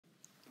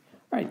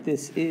All right,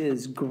 this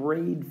is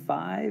grade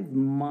 5,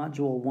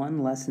 module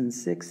 1, lesson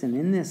 6, and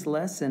in this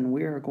lesson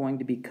we are going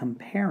to be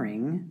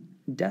comparing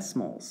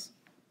decimals.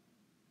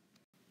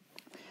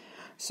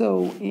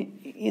 So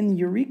in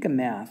Eureka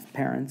Math,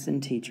 parents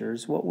and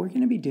teachers, what we're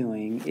going to be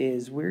doing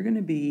is we're going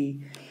to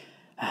be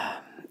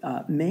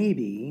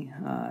maybe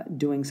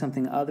doing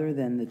something other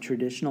than the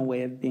traditional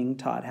way of being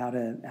taught how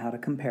to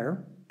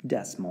compare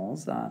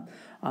decimals. I'm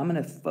going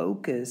to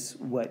focus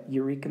what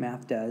Eureka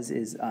Math does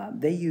is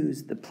they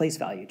use the place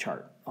value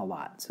chart a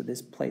lot. So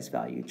this place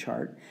value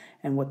chart,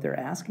 and what they're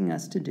asking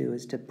us to do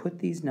is to put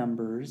these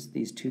numbers,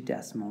 these two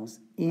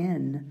decimals,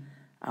 in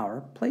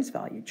our place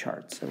value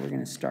chart. So we're going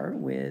to start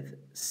with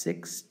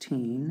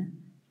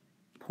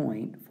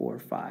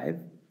 16.45,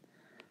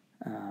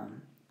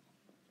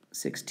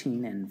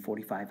 16 and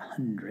 45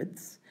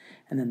 hundredths,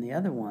 and then the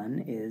other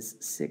one is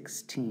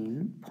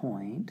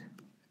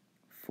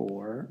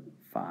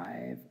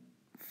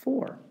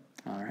 16.454,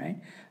 all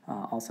right,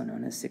 also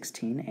known as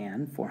 16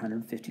 and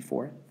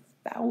 454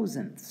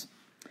 thousandths.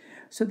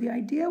 So the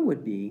idea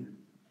would be,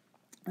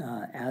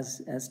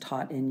 as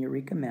taught in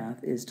Eureka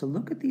Math, is to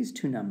look at these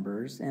two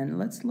numbers, and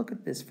let's look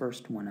at this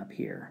first one up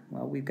here.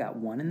 Well, we've got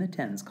 1 in the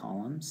tens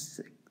column,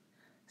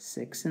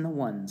 6 in the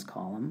ones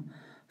column,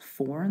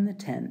 4 in the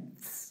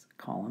tenths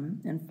column,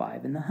 and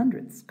 5 in the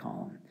hundredths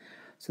column.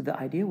 So the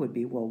idea would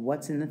be, well,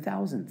 what's in the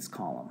thousandths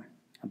column?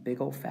 A big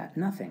old fat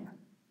nothing.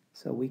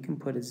 So we can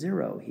put a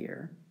 0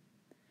 here.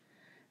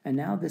 And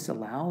now this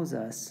allows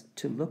us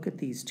to look at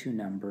these two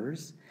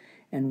numbers,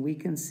 and we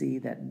can see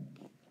that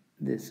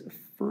this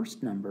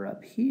first number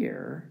up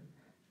here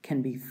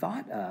can be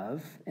thought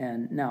of,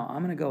 and now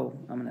I'm going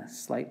to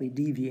slightly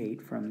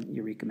deviate from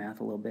Eureka Math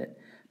a little bit,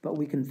 but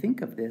we can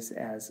think of this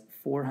as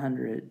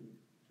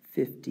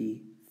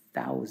 450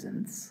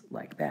 thousandths,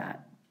 like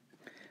that,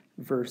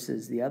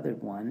 versus the other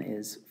one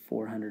is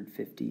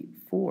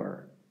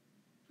 454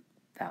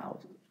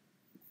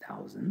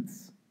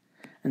 thousandths.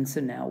 And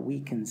so now we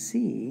can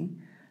see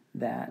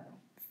that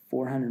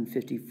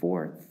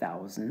 454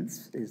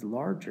 thousandths is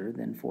larger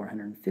than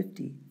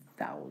 450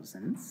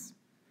 thousandths.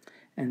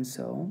 And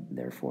so,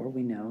 therefore,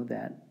 we know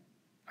that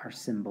our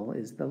symbol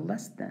is the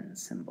less than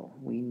symbol.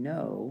 We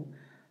know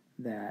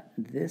that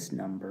this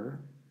number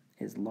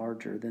is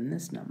larger than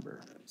this number.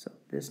 So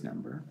this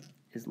number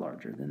is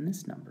larger than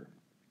this number.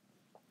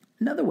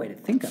 Another way to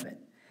think of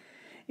it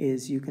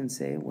is you can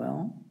say,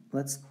 well,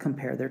 let's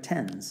compare their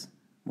tens.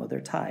 Well,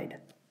 they're tied.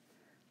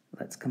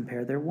 Let's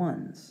compare their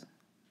ones.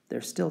 They're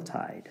still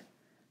tied.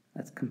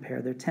 Let's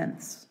compare their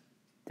tenths.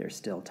 They're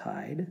still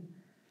tied.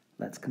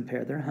 Let's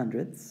compare their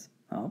hundredths.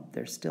 Oh,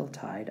 they're still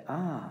tied.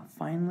 Ah,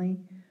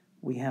 finally,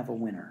 we have a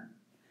winner.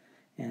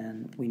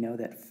 And we know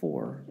that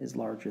 4 is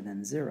larger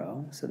than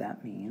 0, so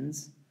that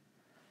means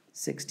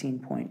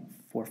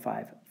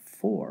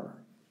 16.454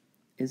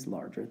 is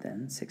larger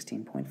than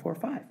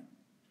 16.45.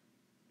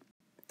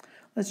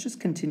 Let's just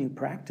continue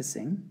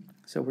practicing.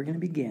 So we're going to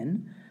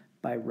begin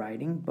by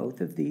writing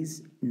both of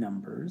these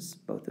numbers,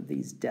 both of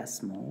these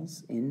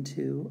decimals,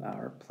 into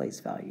our place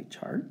value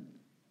chart.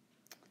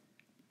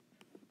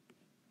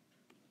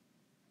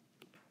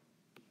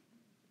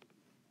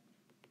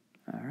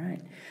 All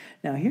right.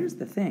 Now here's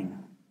the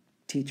thing.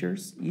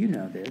 Teachers, you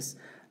know this,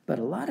 but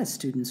a lot of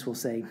students will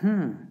say,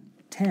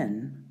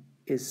 10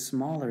 is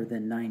smaller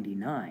than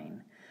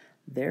 99.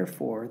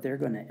 Therefore, they're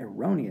going to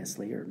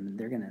erroneously, or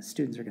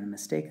students are going to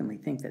mistakenly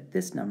think that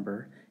this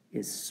number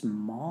is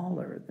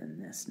smaller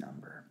than this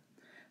number,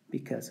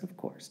 because of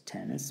course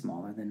 10 is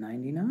smaller than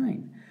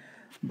 99.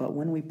 But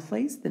when we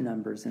place the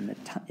numbers in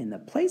the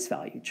place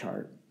value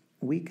chart,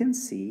 we can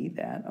see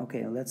that,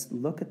 okay, let's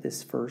look at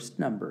this first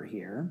number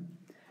here,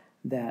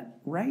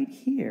 that right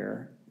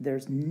here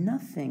there's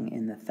nothing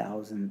in the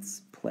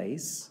thousandths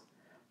place,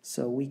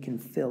 so we can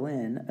fill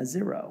in a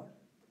 0,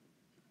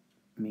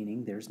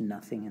 meaning there's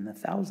nothing in the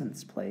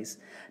thousandths place.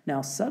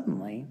 Now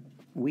suddenly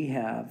we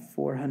have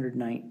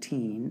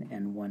 419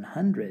 and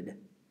 100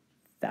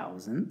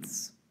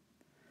 thousandths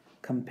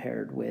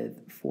compared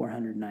with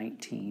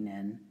 419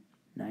 and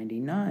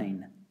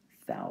 99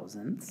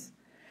 thousandths.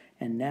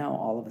 And now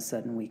all of a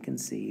sudden we can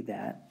see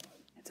that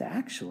it's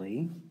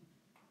actually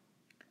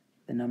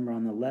the number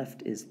on the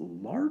left is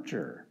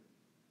larger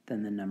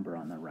than the number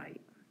on the right.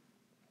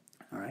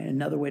 All right,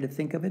 another way to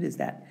think of it is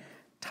that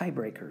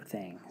tiebreaker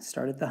thing.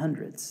 Start at the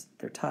hundreds,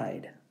 they're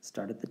tied.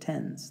 Start at the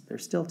tens, they're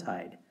still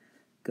tied.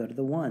 Go to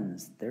the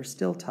ones, they're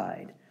still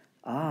tied.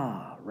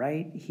 Ah,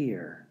 right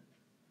here.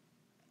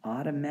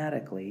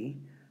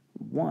 Automatically,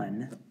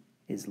 1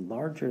 is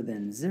larger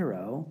than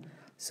 0,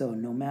 so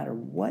no matter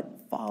what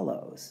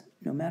follows,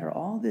 no matter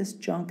all this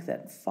junk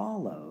that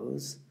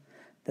follows,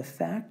 the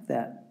fact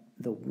that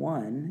the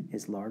 1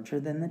 is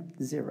larger than the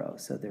 0,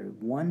 so their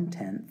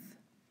 1/10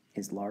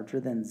 is larger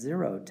than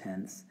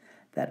 0/10,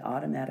 that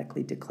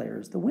automatically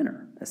declares the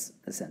winner,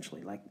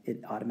 essentially. Like,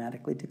 it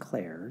automatically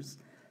declares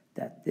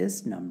that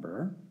this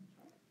number,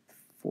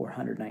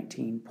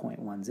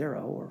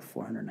 419.10, or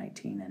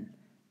 419 and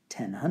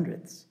 10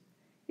 hundredths,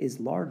 is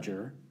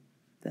larger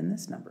than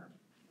this number.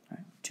 All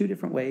right? Two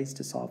different ways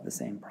to solve the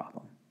same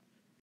problem.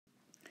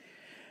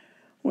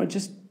 Well,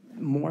 just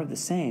more of the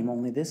same,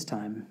 only this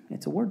time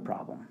it's a word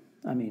problem.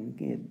 I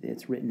mean,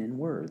 it's written in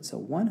words. So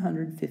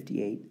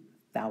 158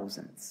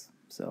 thousandths.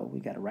 So we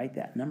got to write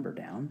that number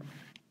down.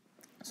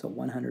 So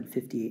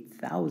 158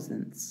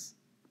 thousandths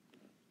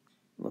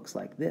looks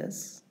like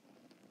this.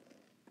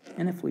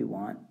 And if we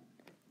want,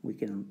 we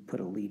can put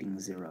a leading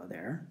zero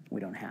there. We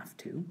don't have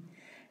to.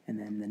 And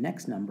then the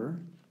next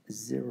number,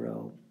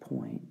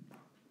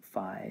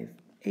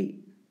 0.58.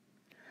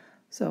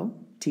 So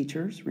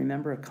teachers,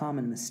 remember a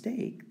common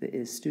mistake that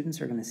is students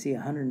are going to see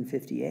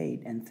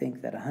 158 and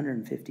think that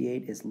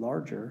 158 is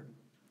larger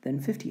than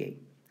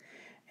 58.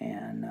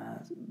 And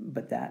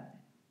but that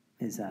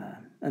is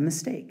a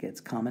mistake. It's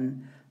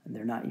common.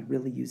 They're not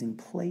really using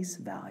place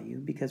value,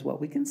 because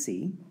what we can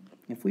see,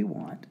 if we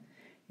want,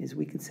 is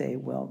we could say,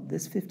 well,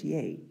 this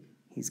 58,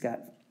 he's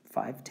got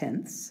 5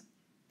 tenths,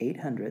 8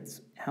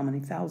 hundredths. How many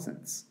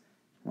thousandths?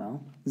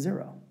 Well,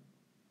 0.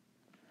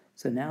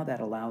 So now that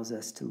allows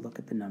us to look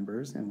at the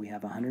numbers, and we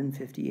have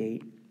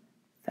 158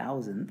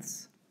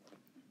 thousandths,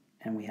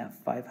 and we have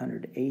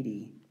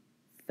 580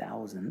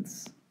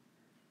 thousandths,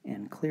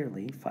 and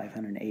clearly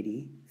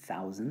 580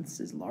 thousandths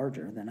is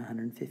larger than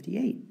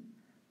 158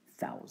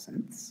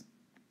 thousandths.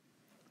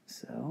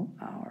 So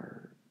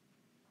our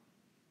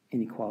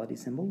inequality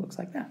symbol looks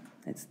like that.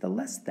 It's the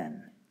less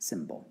than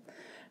symbol.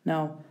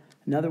 Now,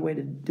 another way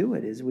to do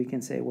it is we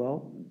can say,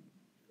 well,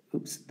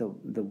 oops,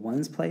 the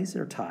ones place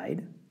are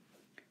tied.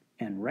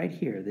 And right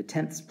here, the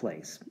tenths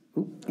place,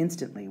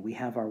 instantly we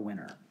have our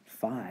winner.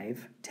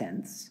 5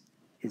 tenths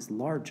is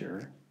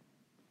larger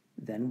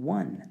than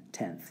 1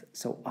 tenth.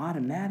 So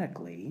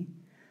automatically,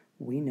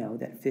 we know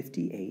that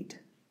 58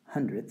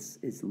 hundredths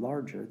is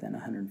larger than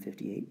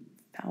 158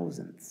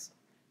 thousandths,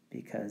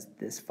 because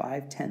this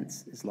 5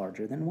 tenths is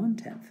larger than 1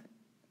 tenth.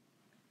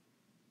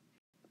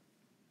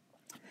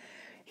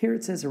 Here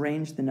it says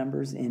arrange the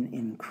numbers in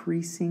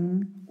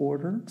increasing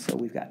order. So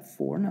we've got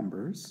 4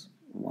 numbers,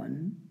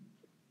 1,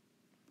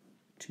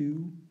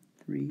 2,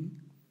 3,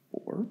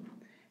 4,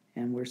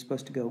 and we're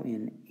supposed to go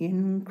in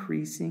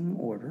increasing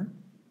order.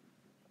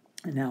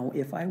 Now,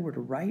 if I were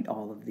to write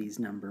all of these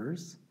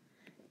numbers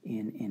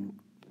in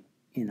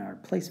our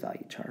place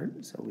value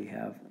chart, so we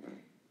have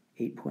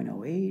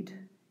 8.08,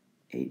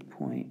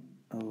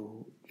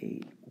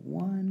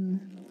 8.081,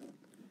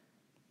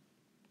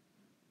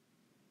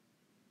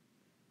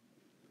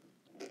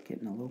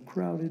 getting a little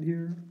crowded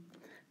here.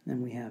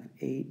 Then we have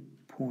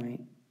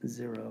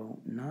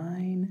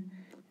 8.09,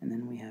 and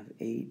then we have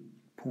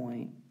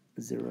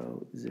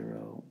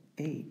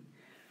 8.008.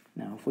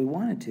 Now, if we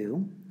wanted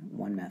to,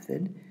 one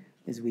method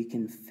is we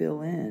can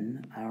fill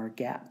in our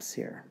gaps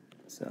here.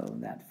 So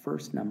that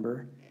first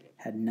number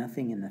had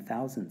nothing in the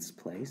thousandths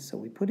place, so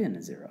we put in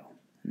a 0.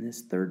 And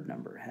this third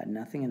number had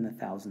nothing in the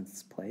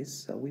thousandths place,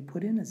 so we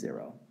put in a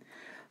 0.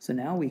 So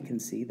now we can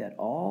see that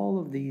all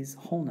of these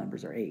whole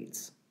numbers are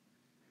 8s.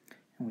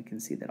 And we can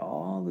see that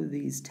all of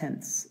these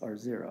tenths are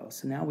 0.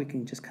 So now we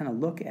can just kind of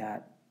look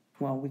at,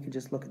 well, we could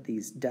just look at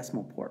these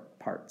decimal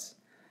parts.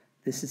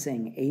 This is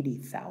saying 80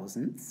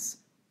 thousandths.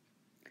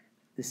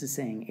 This is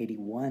saying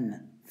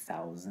 81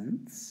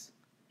 thousandths.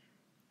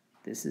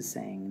 This is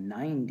saying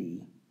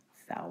 90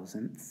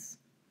 thousandths.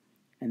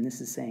 And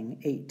this is saying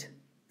 8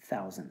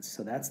 thousandths.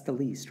 So that's the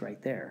least right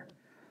there.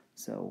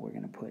 So we're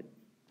going to put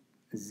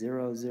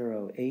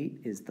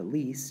 008 is the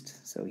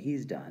least, so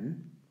he's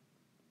done.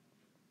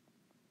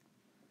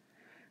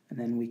 And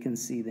then we can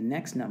see the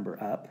next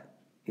number up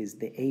is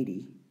the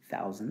 80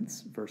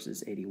 thousandths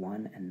versus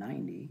 81 and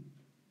 90.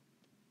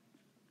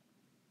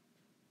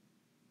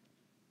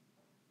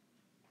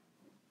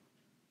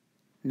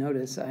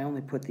 Notice I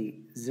only put the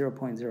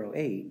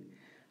 0.08.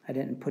 I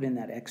didn't put in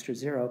that extra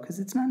 0 because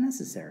it's not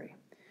necessary.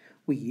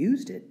 We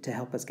used it to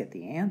help us get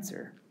the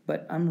answer,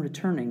 but I'm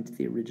returning to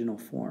the original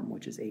form,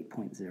 which is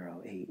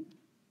 8.08.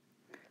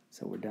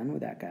 So we're done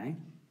with that guy.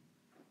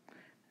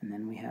 And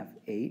then we have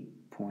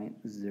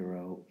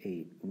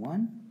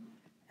 8.081,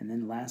 and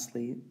then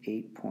lastly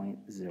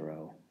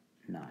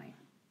 8.09.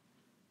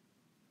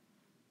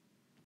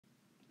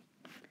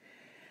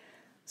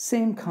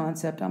 Same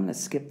concept. I'm going to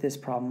skip this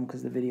problem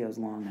because the video is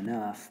long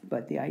enough,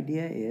 but the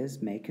idea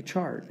is make a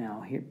chart. Now,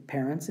 here,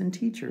 parents and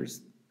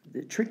teachers,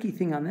 the tricky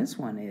thing on this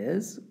one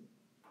is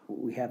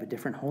we have a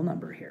different whole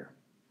number here.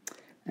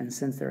 And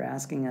since they're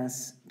asking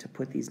us to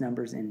put these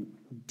numbers in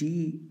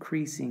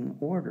decreasing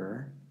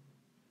order,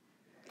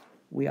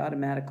 we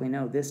automatically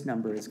know this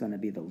number is going to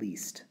be the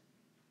least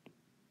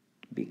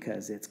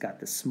because it's got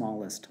the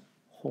smallest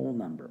whole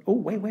number. Oh,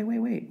 wait.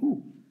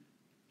 Ooh,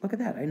 look at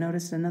that. I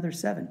noticed another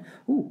 7.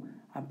 Ooh,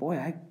 boy,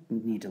 I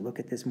need to look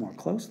at this more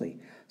closely.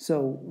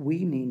 So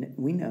we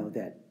know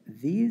that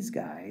these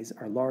guys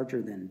are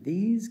larger than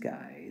these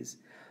guys.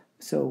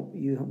 So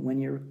when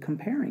you're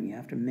comparing, you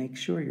have to make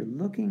sure you're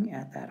looking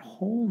at that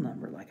whole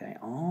number, like I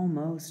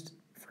almost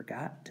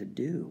forgot to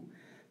do.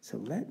 So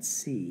let's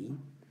see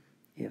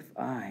if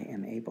I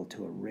am able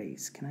to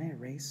erase. Can I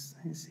erase?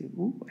 Let's see.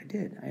 Ooh, I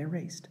did. I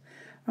erased.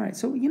 All right,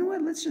 so you know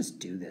what? Let's just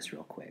do this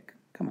real quick.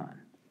 Come on.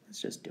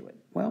 Let's just do it.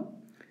 Well,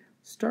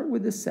 Start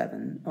with the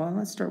 7. Well,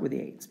 let's start with the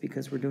 8s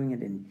because we're doing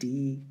it in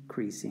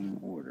decreasing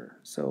order.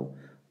 So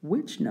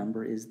which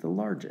number is the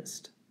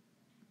largest?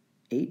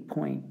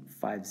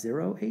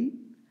 8.508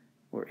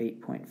 or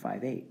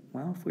 8.58?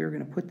 Well, if we were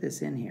going to put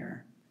this in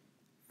here,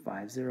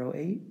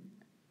 508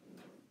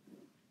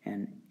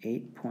 and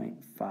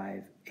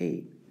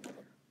 8.58,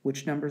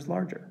 which number is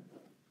larger?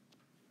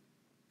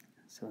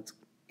 So it's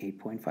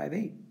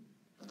 8.58.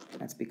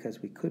 That's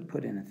because we could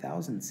put in a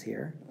thousandths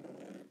here,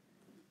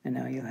 and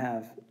now you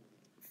have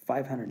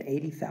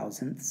 580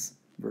 thousandths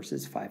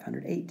versus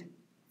 508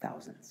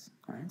 thousandths.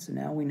 All right, so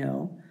now we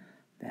know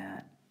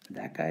that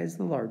that guy is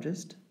the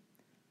largest.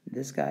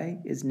 This guy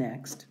is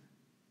next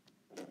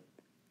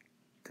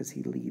because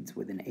he leads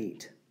with an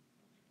 8.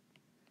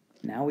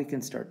 Now we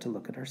can start to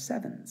look at our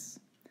 7s.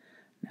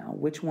 Now,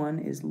 which one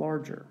is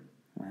larger?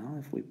 Well,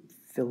 if we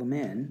fill them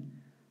in,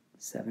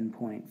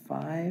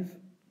 7.5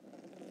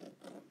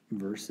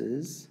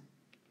 versus,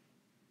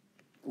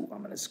 I'm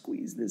going to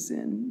squeeze this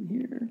in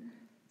here,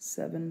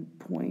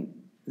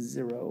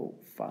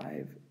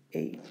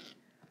 7.058.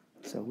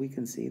 So we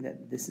can see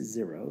that this is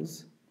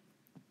zeros.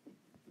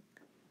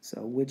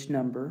 So which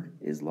number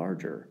is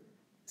larger,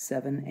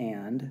 7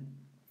 and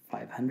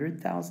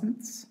 500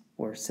 thousandths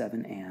or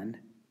 7 and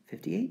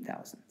 58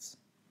 thousandths?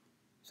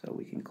 So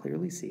we can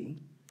clearly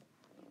see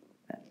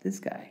that this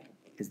guy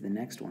is the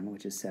next one,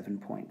 which is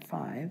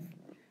 7.5,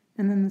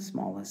 and then the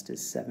smallest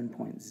is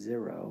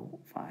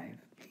 7.058.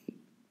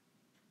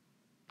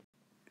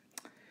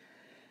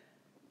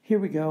 Here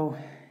we go.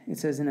 It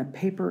says, in a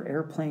paper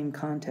airplane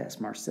contest,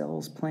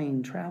 Marcel's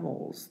plane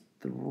travels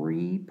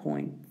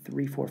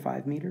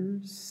 3.345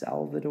 meters,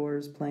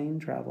 Salvador's plane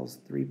travels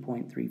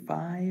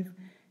 3.35,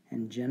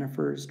 and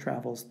Jennifer's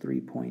travels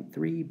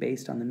 3.3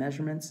 based on the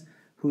measurements.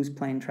 Whose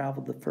plane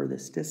traveled the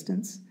furthest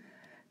distance?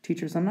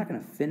 Teachers, I'm not going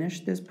to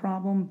finish this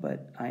problem,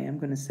 but I am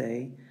going to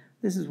say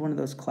this is one of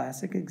those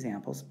classic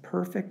examples,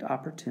 perfect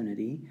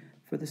opportunity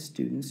for the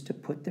students to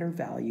put their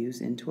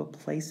values into a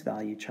place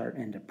value chart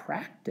and to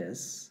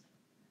practice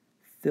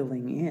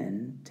filling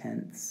in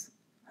tenths,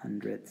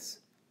 hundredths,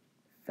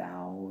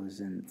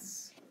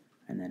 thousandths,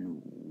 and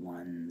then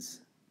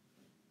ones,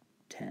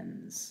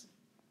 tens,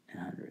 and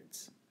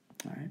hundreds.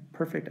 All right,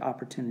 perfect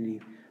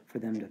opportunity for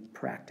them to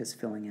practice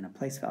filling in a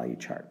place value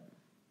chart.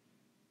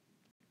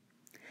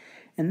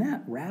 And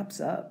that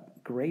wraps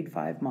up Grade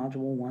 5,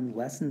 Module 1,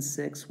 Lesson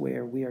 6,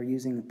 where we are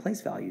using the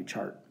place value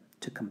chart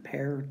to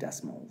compare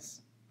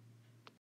decimals.